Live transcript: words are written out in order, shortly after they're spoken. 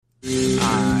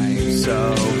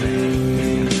so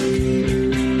vain.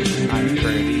 I'm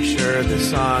pretty sure the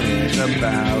song is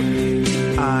about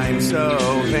I'm so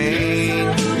vain.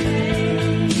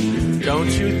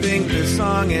 Don't you think the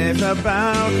song is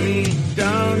about me?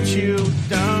 Don't you?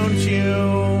 Don't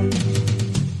you?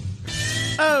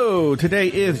 Oh, today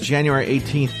is January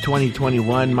 18th,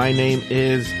 2021. My name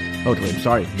is...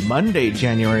 Monday,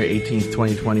 January 18th,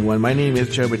 2021. My name is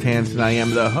Joe Betance, and I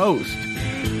am the host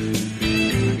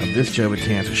of this Joe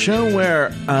Betance show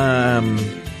where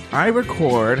I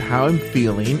record how I'm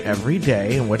feeling every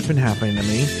day and what's been happening to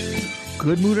me,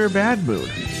 good mood or bad mood.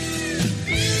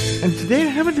 And today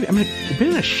I've been in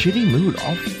a shitty mood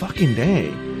all fucking day.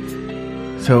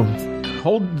 So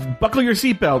buckle your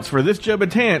seatbelts for this Joe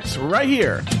Betance right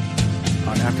here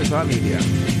on Afterthought Media.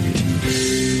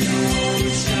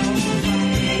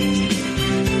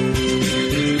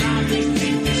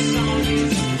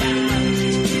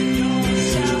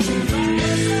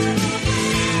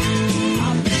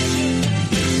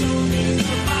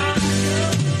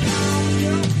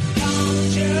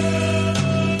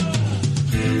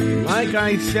 Like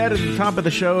I said at the top of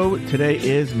the show, today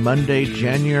is Monday,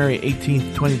 January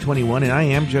 18th, 2021, and I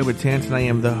am Joe Betance, and I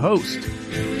am the host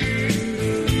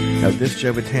of this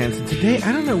Joe Betance. And today,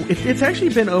 I don't know, it's actually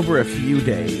been over a few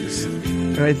days,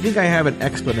 and I think I have an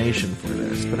explanation for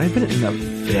this, but I've been in a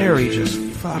very just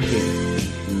fucking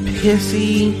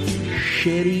pissy,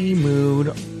 shitty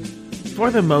mood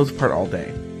for the most part all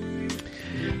day.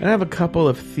 And I have a couple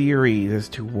of theories as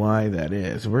to why that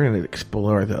is. We're going to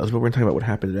explore those, but we're going to talk about what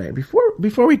happened today.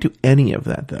 Before we do any of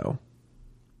that, though,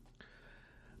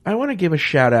 I want to give a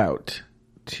shout out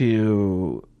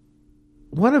to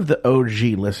one of the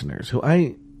OG listeners who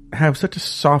I have such a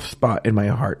soft spot in my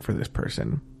heart for this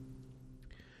person.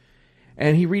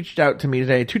 And he reached out to me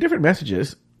today, 2 different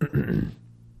messages.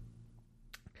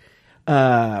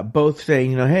 Both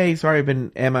saying, hey, sorry, I've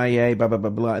been MIA, blah, blah, blah,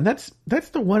 blah. And that's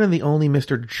the one and the only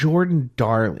Mr. Jordan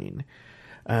Darling.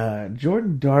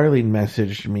 Jordan Darling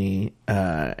messaged me,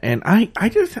 and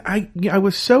I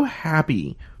was so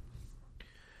happy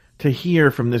to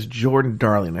hear from this Jordan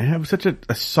Darling. I have such a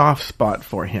soft spot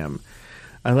for him.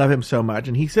 I love him so much.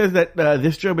 And he says that,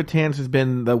 this Joe Betance has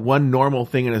been the one normal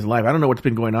thing in his life. I don't know what's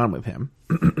been going on with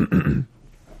him.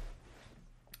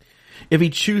 If he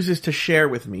chooses to share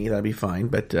with me, that'd be fine.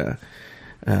 But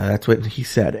that's what he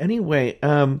said. Anyway,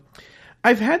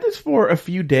 I've had this for a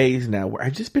few days now, where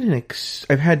I've just been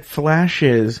I've had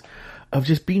flashes of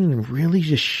just being in really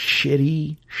just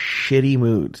shitty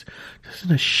moods. Just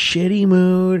in a shitty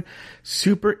mood,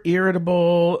 super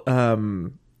irritable.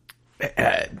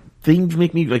 Things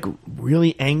make me like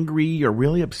really angry or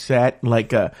really upset.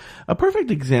 Like a perfect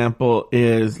example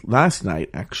is last night,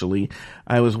 actually.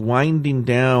 I was winding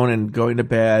down and going to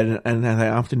bed, and as I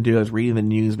often do, I was reading the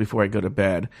news before I go to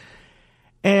bed.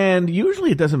 And usually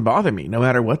it doesn't bother me, no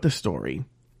matter what the story.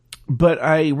 But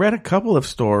I read a couple of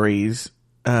stories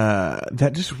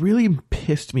that just really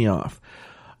pissed me off.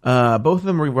 Both of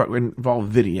them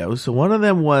involved videos. So one of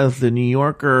them was the New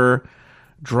Yorker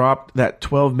dropped that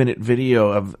 12-minute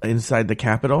video of inside the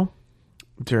Capitol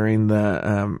during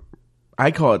the,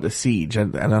 I call it the siege. I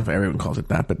don't know if everyone calls it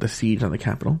that, but the siege on the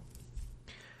Capitol.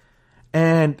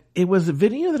 And it was a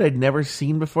video that I'd never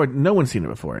seen before. No one's seen it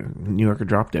before. New Yorker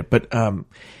dropped it. But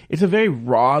it's a very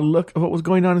raw look of what was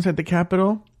going on inside the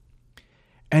Capitol.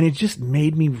 And it just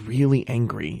made me really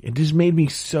angry. It just made me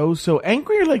so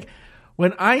angry. Like,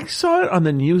 when I saw it on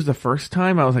the news the first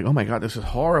time, I was like, oh my God, this is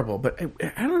horrible. But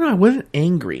I don't know, I wasn't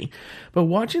angry. But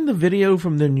watching the video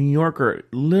from the New Yorker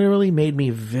literally made me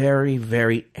very,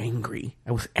 very angry.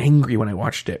 I was angry when I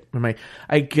watched it.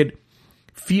 I could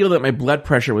feel that my blood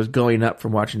pressure was going up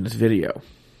from watching this video.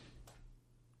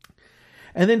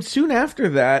 And then soon after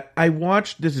that, I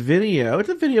watched this video. It's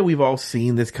a video we've all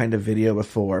seen this kind of video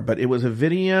before, but it was a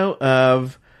video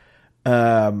of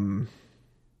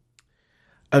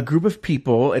a group of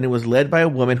people, and it was led by a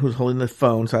woman who's holding the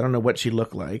phone, so I don't know what she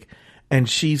looked like. And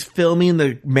she's filming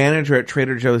the manager at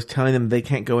Trader Joe's, telling them they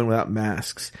can't go in without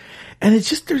masks. And they're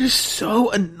just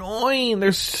so annoying.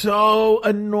 They're so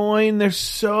annoying. They're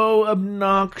so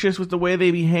obnoxious with the way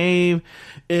they behave.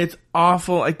 It's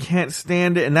awful. I can't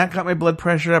stand it. And that got my blood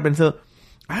pressure up. And so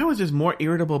I was just more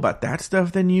irritable about that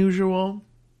stuff than usual.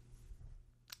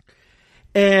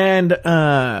 And,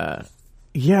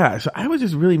 yeah, so I was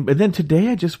just really, but then today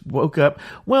I just woke up.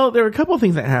 Well, there were a couple of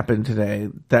things that happened today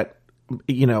that,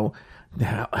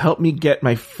 helped me get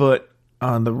my foot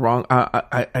on the wrong,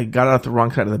 I got off the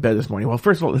wrong side of the bed this morning. Well,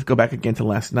 first of all, let's go back again to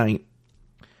last night.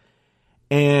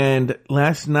 And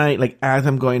last night, like, as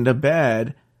I'm going to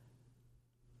bed,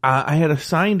 I had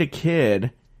assigned a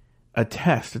kid a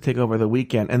test to take over the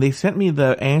weekend, and they sent me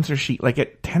the answer sheet like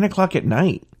at 10 o'clock at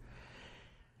night.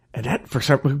 And that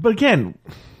but again,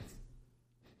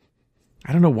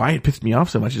 I don't know why it pissed me off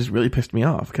so much. It just really pissed me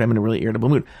off because I'm in a really irritable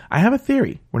mood. I have a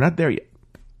theory. We're not there yet.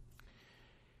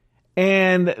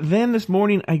 And then this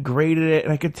morning I graded it,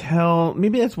 and I could tell,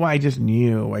 maybe that's why I just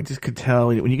knew. I just could tell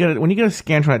when you get a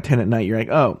Scantron at 10 at night, you're like,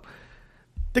 oh,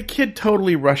 the kid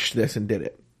totally rushed this and did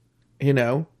it, you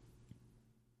know?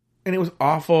 And it was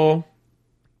awful.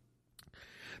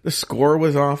 The score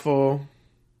was awful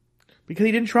because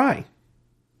he didn't try.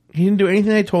 He didn't do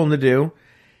anything I told him to do.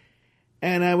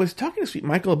 And I was talking to Sweet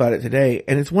Michael about it today,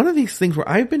 and it's one of these things where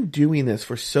I've been doing this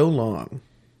for so long,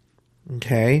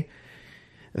 okay,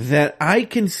 that I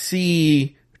can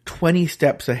see 20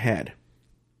 steps ahead,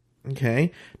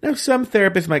 okay? Now, some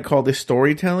therapists might call this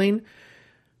storytelling,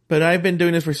 but I've been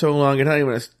doing this for so long, it's not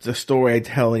even a story I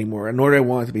tell anymore, nor do I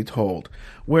want it to be told.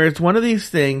 Where it's one of these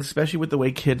things, especially with the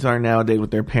way kids are nowadays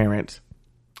with their parents,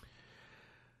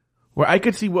 where I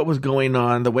could see what was going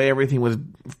on, the way everything was,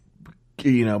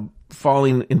 you know,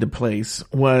 falling into place,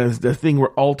 was the thing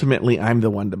where ultimately I'm the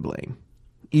one to blame.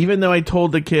 Even though I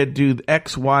told the kid do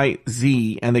X, Y,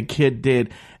 Z, and the kid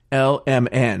did L, M,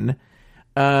 N,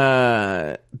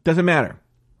 doesn't matter.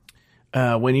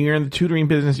 When you're in the tutoring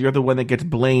business, you're the one that gets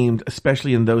blamed,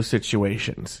 especially in those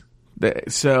situations.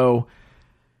 So,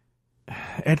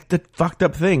 it's the fucked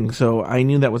up thing. So I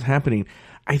knew that was happening.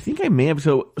 I think I may have,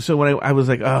 so when I was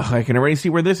like, oh, I can already see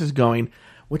where this is going.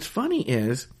 What's funny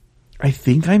is, I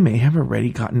think I may have already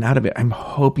gotten out of it. I'm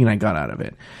hoping I got out of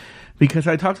it. Because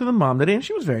I talked to the mom today, and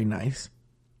she was very nice.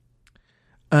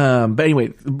 But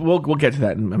anyway, we'll get to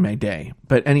that in my day.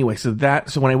 But anyway, so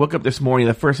when I woke up this morning,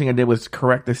 the first thing I did was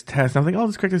correct this test. I was like, oh,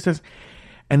 let's correct this test.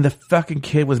 And the fucking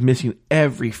kid was missing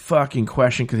every fucking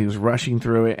question because he was rushing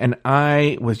through it. And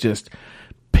I was just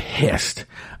pissed.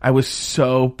 I was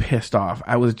so pissed off.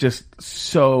 I was just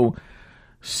so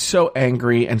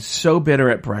angry and so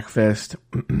bitter at breakfast.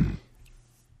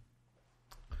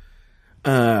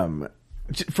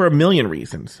 For a million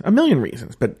reasons.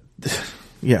 But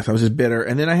yes, I was just bitter.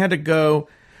 And then I had to go.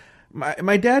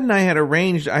 My dad and I had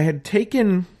arranged. I had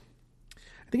taken.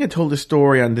 I think I told this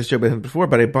story on this show before,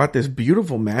 but I bought this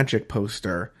beautiful magic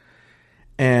poster,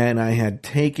 and I had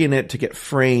taken it to get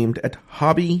framed at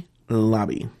Hobby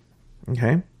Lobby.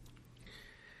 Okay.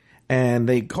 And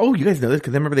you guys know this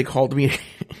because I remember they called me.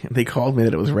 They called me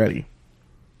that it was ready.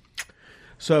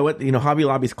 So I went, Hobby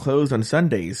Lobby's closed on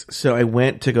Sundays, so I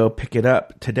went to go pick it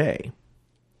up today.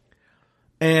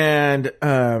 And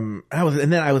then I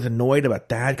was annoyed about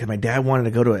that because my dad wanted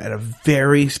to go to it at a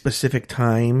very specific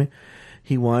time.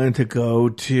 He wanted to go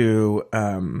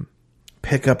to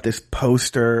pick up this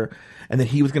poster, and then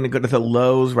he was going to go to the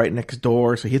Lowe's right next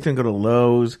door. So he was going to go to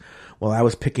Lowe's while I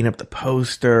was picking up the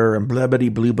poster and blah blah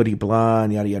blah blah blah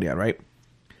and yada yada yada, right?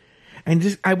 And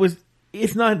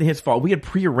it's not his fault. We had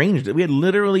prearranged it. We had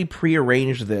literally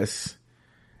prearranged this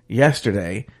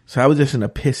yesterday. So I was just in a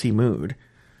pissy mood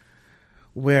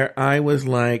where I was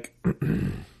like,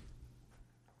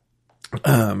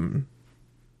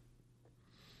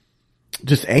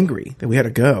 just angry that we had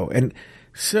to go. And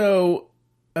so,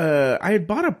 I had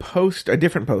bought a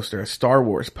different poster, a Star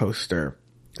Wars poster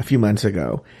a few months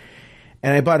ago.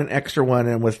 And I bought an extra one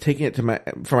and was taking it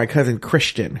for my cousin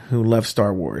Christian, who loves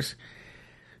Star Wars.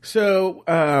 So,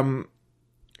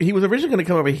 he was originally going to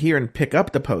come over here and pick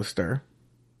up the poster,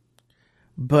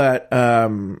 but,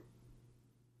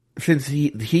 since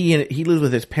he lives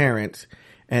with his parents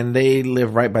and they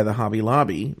live right by the Hobby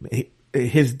Lobby,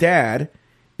 his dad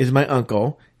is my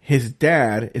uncle. His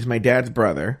dad is my dad's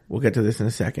brother. We'll get to this in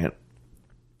a second.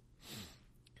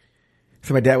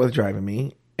 So my dad was driving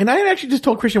me, and I had actually just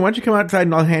told Christian, why don't you come outside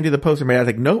and I'll hand you the poster. My dad's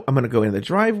like, nope, I'm going to go into the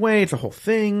driveway. It's a whole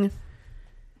thing.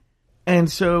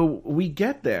 And so we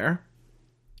get there,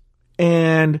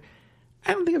 and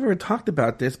I don't think I've ever talked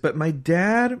about this, but my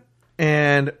dad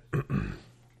and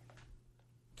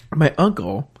my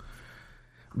uncle,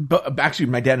 but actually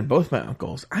my dad and both my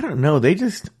uncles, I don't know,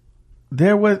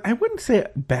 there was, I wouldn't say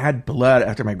bad blood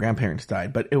after my grandparents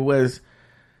died, but it was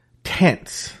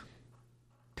tense.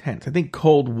 I think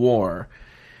Cold War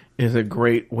is a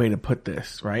great way to put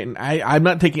this, right? And I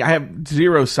have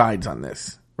zero sides on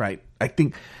this, right? I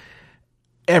think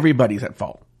everybody's at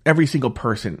fault. Every single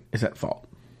person is at fault.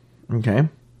 Okay?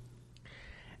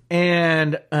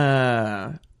 And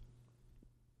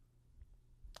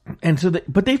so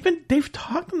they've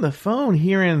talked on the phone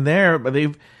here and there, but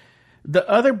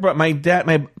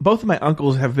both of my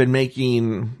uncles have been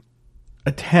making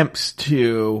attempts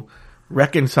to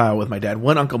reconcile with my dad.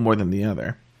 One uncle more than the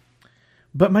other.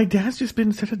 But my dad's just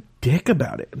been such a dick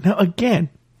about it. Now, again,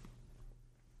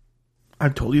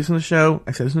 I've told you this in the show.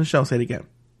 I said this in the show. I'll say it again.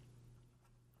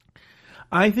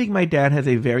 I think my dad has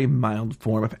a very mild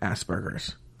form of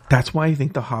Asperger's. That's why I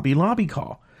think the Hobby Lobby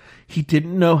call. He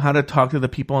didn't know how to talk to the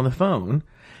people on the phone,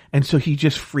 and so he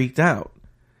just freaked out.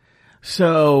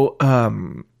 So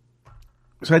I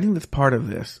think that's part of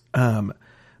this.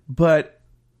 But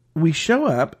we show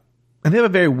up, and they have a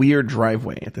very weird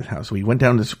driveway at this house. We went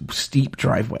down this steep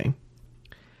driveway.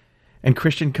 And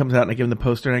Christian comes out, and I give him the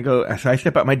poster, and I go, so I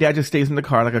step out. My dad just stays in the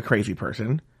car like a crazy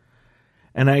person.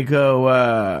 And I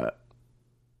go,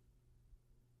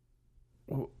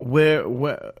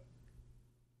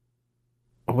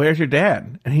 where's your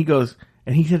dad? And he goes,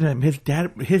 and he said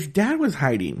his dad was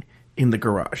hiding in the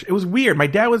garage. It was weird. My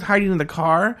dad was hiding in the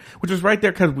car, which was right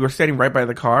there because we were standing right by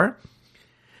the car.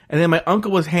 And then my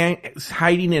uncle was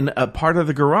hiding in a part of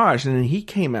the garage, and then he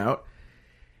came out.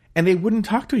 And they wouldn't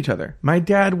talk to each other. My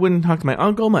dad wouldn't talk to my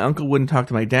uncle wouldn't talk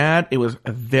to my dad. It was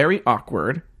very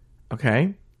awkward,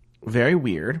 okay? Very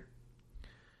weird.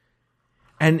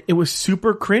 And it was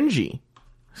super cringy.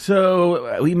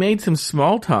 So we made some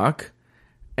small talk,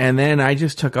 and then I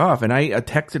just took off. And I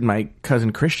texted my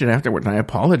cousin Christian afterwards, and I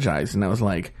apologized. And I was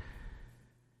like,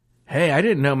 hey, I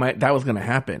didn't know that was going to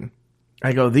happen.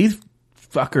 I go, these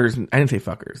fuckers, I didn't say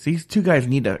fuckers, these two guys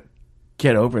need to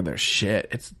get over their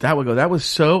shit. That was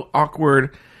so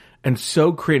awkward and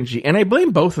so cringy. And I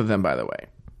blame both of them, by the way.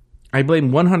 I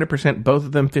blame 100% both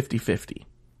of them 50-50.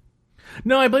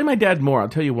 No, I blame my dad more. I'll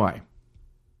tell you why.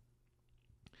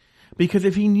 Because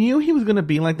if he knew he was going to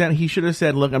be like that, he should have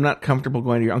said, look, I'm not comfortable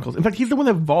going to your uncle's. In fact, he's the one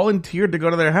that volunteered to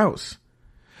go to their house.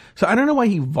 So I don't know why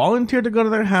he volunteered to go to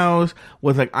their house.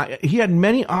 He had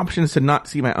many options to not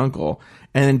see my uncle,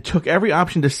 and then took every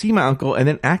option to see my uncle, and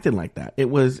then acted like that. It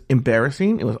was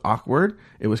embarrassing. It was awkward.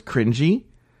 It was cringy.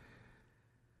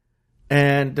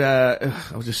 And I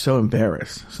was just so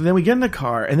embarrassed. So then we get in the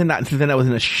car, and then I was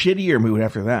in a shittier mood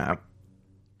after that.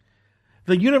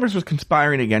 The universe was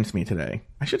conspiring against me today.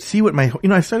 I should see what I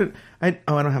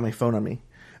don't have my phone on me.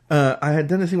 I had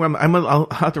done this thing where I'll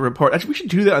have to report. Actually, we should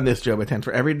do that on this Joe Betance,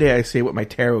 where every day I say what my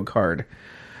tarot card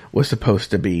was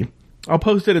supposed to be. I'll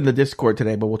post it in the Discord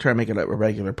today, but we'll try to make it a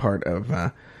regular part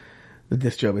of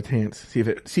this Joe Betance.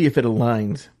 See if it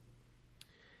aligns.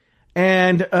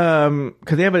 And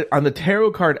because they have on the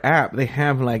tarot card app, they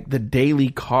have like the daily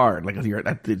card. Like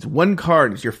it's one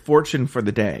card. It's your fortune for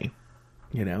the day.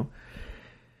 You know.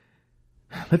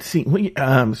 Let's see.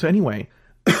 So anyway,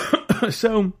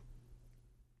 so.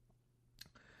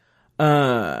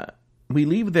 We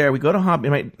leave there, we go to Hobby,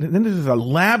 then there's this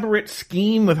elaborate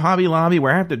scheme with Hobby Lobby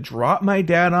where I have to drop my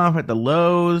dad off at the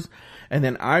Lowe's, and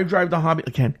then I drive to Hobby,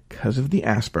 again, because of the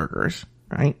Asperger's,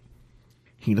 right?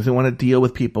 He doesn't want to deal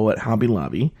with people at Hobby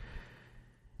Lobby.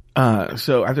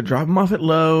 So I have to drop him off at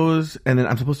Lowe's, and then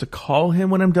I'm supposed to call him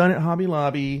when I'm done at Hobby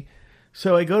Lobby.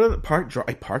 So I go to the park,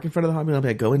 I park in front of the Hobby Lobby,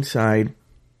 I go inside.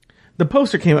 The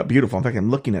poster came up beautiful. In fact, I'm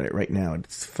looking at it right now.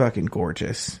 It's fucking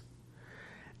gorgeous.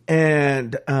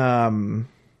 And,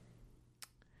 so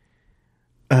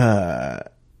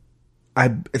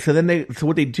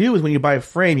what they do is when you buy a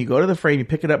frame, you go to the frame, you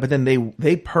pick it up, but then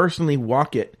they personally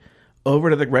walk it over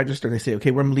to the register and they say,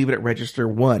 okay, we're going to leave it at register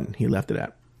 1. He left it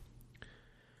at.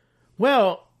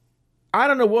 Well, I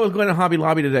don't know what was going on Hobby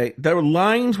Lobby today. The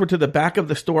lines were to the back of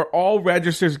the store, all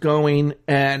registers going,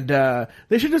 and,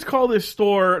 they should just call this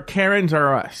store Karen's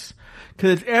or Us.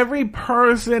 Because every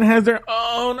person has their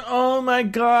own, oh my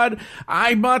God,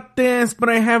 I bought this, but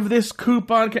I have this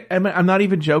coupon. I'm not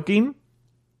even joking.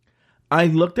 I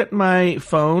looked at my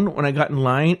phone when I got in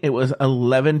line. It was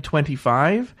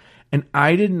 11:25, and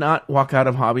I did not walk out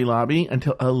of Hobby Lobby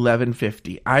until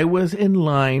 11:50. I was in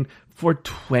line for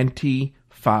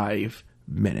 25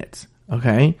 minutes.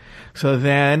 Okay? So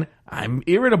then I'm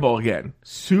irritable again.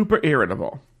 Super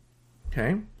irritable.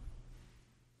 Okay?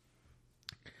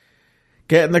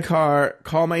 Get in the car,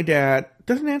 call my dad.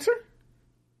 Doesn't answer.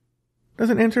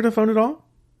 Doesn't answer the phone at all.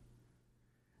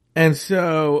 And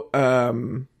so,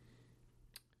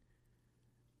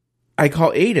 I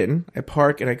call Aiden. I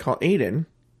park and I call Aiden.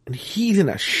 And he's in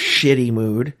a shitty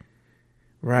mood.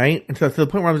 Right? And so to the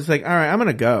point where I'm just like, all right, I'm going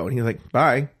to go. And he's like,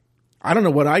 bye. I don't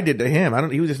know what I did to him.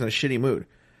 He was just in a shitty mood.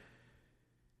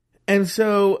 And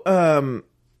so, I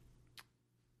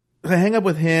hang up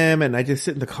with him and I just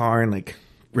sit in the car and like,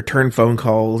 return phone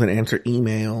calls and answer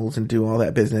emails and do all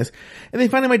that business. And then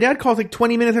finally my dad calls like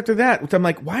 20 minutes after that, which I'm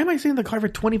like, why am I sitting in the car for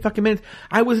 20 fucking minutes?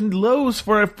 I was in Lowe's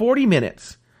for 40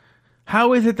 minutes.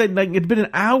 How is it that like it's been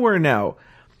an hour now?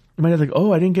 And my dad's like,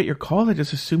 oh, I didn't get your call. I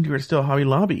just assumed you were still at Hobby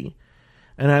Lobby.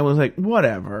 And I was like,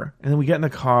 whatever. And then we get in the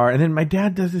car and then my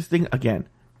dad does this thing again.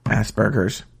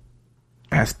 Asperger's.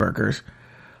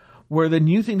 where the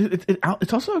new thing,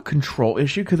 it's also a control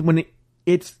issue, because when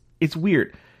it's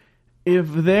weird.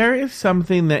 If there is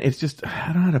something that it's just,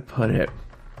 I don't know how to put it.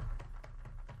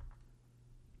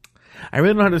 I really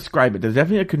don't know how to describe it. There's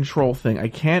definitely a control thing. I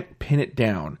can't pin it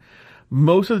down.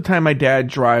 Most of the time, my dad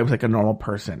drives like a normal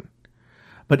person.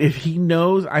 But if he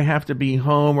knows I have to be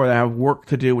home or I have work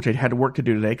to do, which I had work to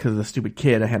do today because of the stupid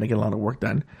kid, I had to get a lot of work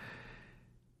done.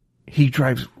 He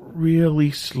drives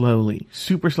really slowly,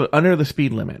 super slow, under the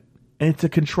speed limit. And it's a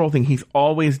control thing. He's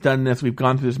always done this. We've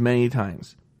gone through this many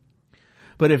times.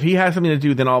 But if he has something to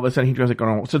do, then all of a sudden he drives like a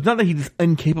normal. So it's not that he's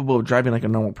incapable of driving like a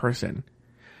normal person.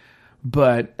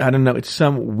 But I don't know. It's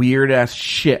some weird ass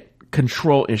shit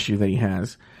control issue that he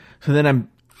has. So then I'm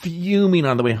fuming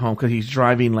on the way home because he's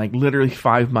driving like literally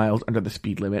 5 miles under the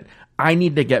speed limit. I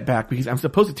need to get back because I'm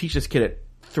supposed to teach this kid at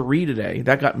 3 today.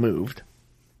 That got moved.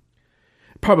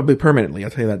 Probably permanently.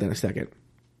 I'll tell you that in a second.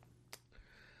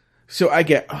 So I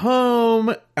get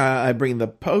home. I bring the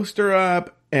poster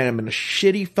up. And I'm in a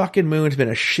shitty fucking mood. It's been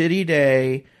a shitty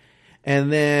day.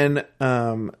 And then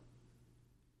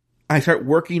I start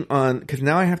working on, because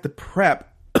now I have to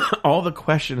prep all the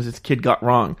questions this kid got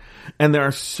wrong. And there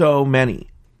are so many.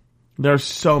 There are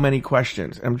so many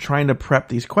questions. I'm trying to prep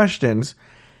these questions.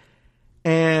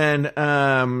 And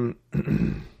the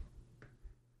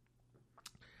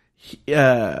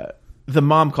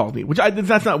mom called me, which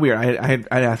that's not weird.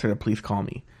 I asked her to please call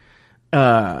me.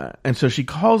 And so she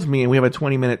calls me and we have a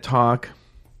 20-minute talk,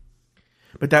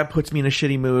 but that puts me in a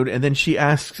shitty mood. And then she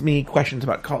asks me questions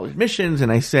about college admissions, and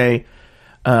I say,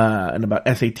 and about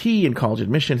SAT and college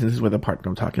admissions. And this is where the part that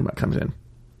I'm talking about comes in,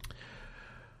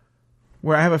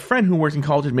 where I have a friend who works in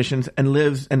college admissions and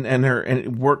lives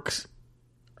and works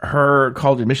her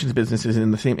college admissions business is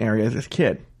in the same area as this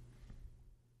kid.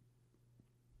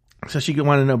 So she could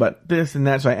want to know about this and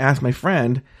that. So I asked my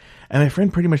friend. And my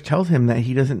friend pretty much tells him that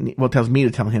he doesn't, tells me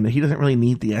to tell him that he doesn't really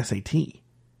need the SAT.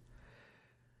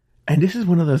 And this is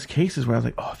one of those cases where I was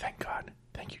like, oh, thank God.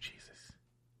 Thank you, Jesus.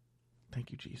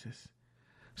 Thank you, Jesus.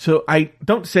 So I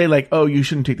don't say like, oh, you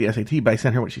shouldn't take the SAT, but I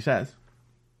send her what she says.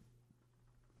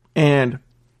 And,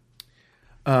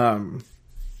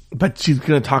 but she's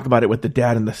going to talk about it with the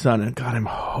dad and the son. And God, I'm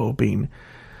hoping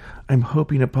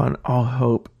upon all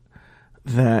hope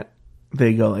that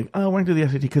they go like, oh, we're going to do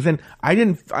the SAT. Because then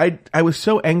I was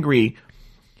so angry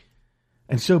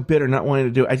and so bitter not wanting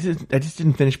to do it. I just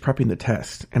didn't finish prepping the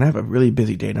test. And I have a really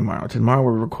busy day tomorrow. Tomorrow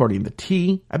we're recording the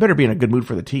T. I better be in a good mood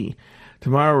for the T.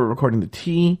 Tomorrow we're recording the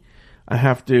T. I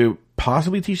have to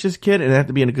possibly teach this kid, and I have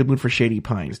to be in a good mood for Shady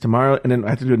Pines tomorrow. And then I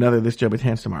have to do another This Joe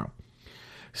Betance tomorrow.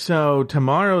 So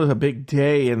tomorrow is a big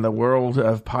day in the world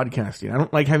of podcasting. I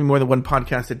don't like having more than one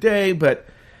podcast a day, but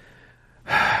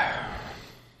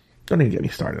don't need to get me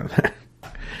started on that.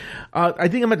 I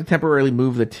think I'm going to temporarily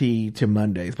move the T to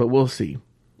Mondays, but we'll see.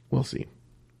 We'll see.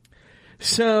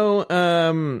 So,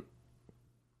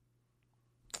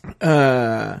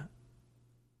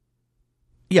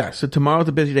 yeah, so tomorrow's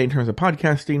a busy day in terms of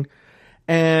podcasting.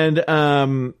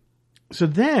 And, so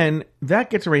then that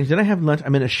gets arranged. Then I have lunch.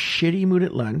 I'm in a shitty mood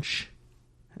at lunch.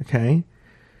 Okay.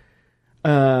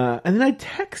 And then I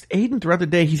text Aiden throughout the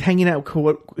day. He's hanging out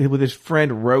with his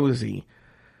friend Rosie.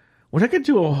 Which I could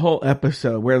do a whole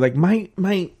episode where, like,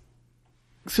 my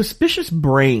suspicious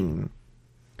brain,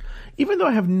 even though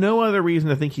I have no other reason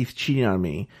to think he's cheating on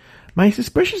me, my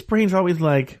suspicious brain's always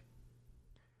like,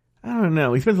 I don't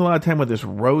know. He spends a lot of time with this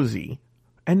Rosie,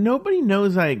 and nobody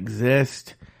knows I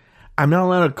exist. I'm not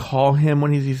allowed to call him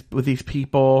when he's with these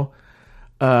people.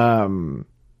 And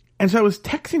so I was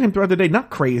texting him throughout the day, not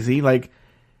crazy, like,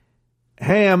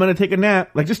 hey, I'm going to take a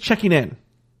nap, like just checking in,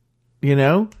 you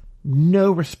know?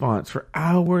 No response for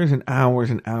hours and hours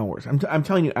and hours. I'm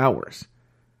telling you, hours.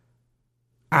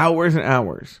 Hours and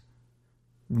hours.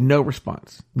 No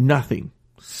response. Nothing.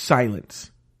 Silence.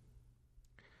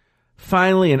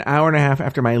 Finally, an hour and a half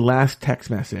after my last text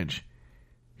message,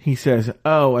 he says,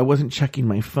 oh, I wasn't checking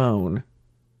my phone.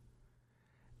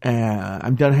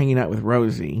 I'm done hanging out with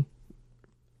Rosie.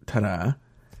 Ta-da.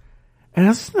 And I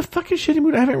was in a fucking shitty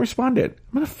mood. I haven't responded.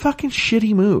 I'm in a fucking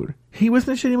shitty mood. He was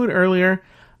in a shitty mood earlier.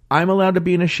 I'm allowed to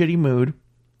be in a shitty mood.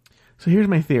 So here's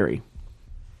my theory.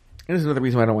 And this is another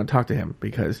reason why I don't want to talk to him,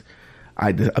 because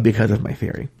of my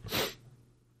theory.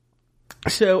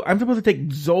 So I'm supposed to take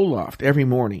Zoloft every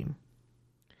morning.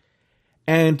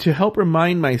 And to help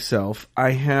remind myself,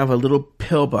 I have a little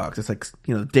pill box. It's like,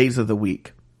 days of the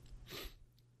week.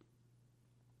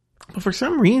 But for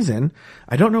some reason,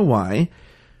 I don't know why,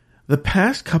 the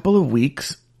past couple of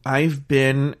weeks, I've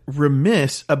been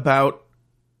remiss about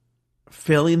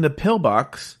filling the pill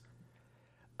box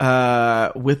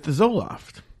with the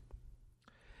Zoloft.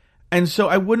 And so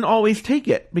I wouldn't always take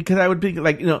it because I would be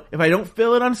like, if I don't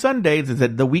fill it on Sundays, it's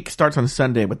that the week starts on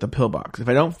Sunday with the pillbox. If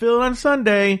I don't fill it on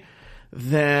Sunday,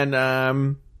 then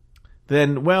I'll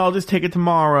just take it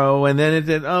tomorrow. And then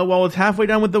it's halfway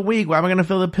done with the week. Why am I going to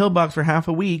fill the pillbox for half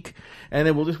a week? And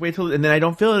then we'll just wait and then I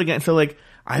don't fill it again. So like,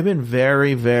 I've been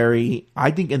very, very,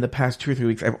 I think in the past 2 or 3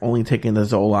 weeks, I've only taken the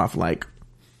Zoloft like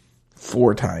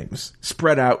 4 times,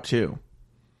 spread out too.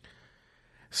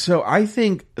 So I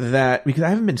think that because I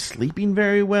haven't been sleeping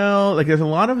very well, like there's a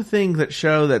lot of things that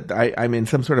show that I'm in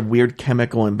some sort of weird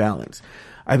chemical imbalance.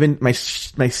 My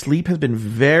sleep has been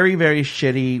very, very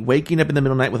shitty, waking up in the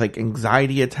middle of the night with like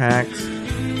anxiety attacks,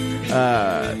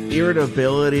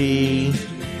 irritability,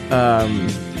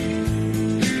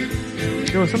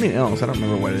 there was something else, I don't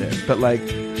remember what it is, but like,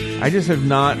 I just have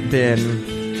not been,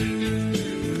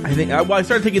 I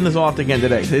started taking this off again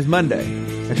today. Today's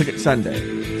Monday. I took it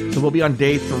Sunday. So we'll be on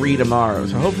day 3 tomorrow.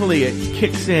 So hopefully it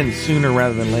kicks in sooner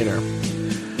rather than later.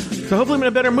 So hopefully I'm in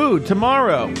a better mood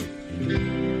tomorrow.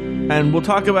 And we'll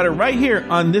talk about it right here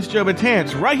on This Joe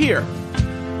Betance, right here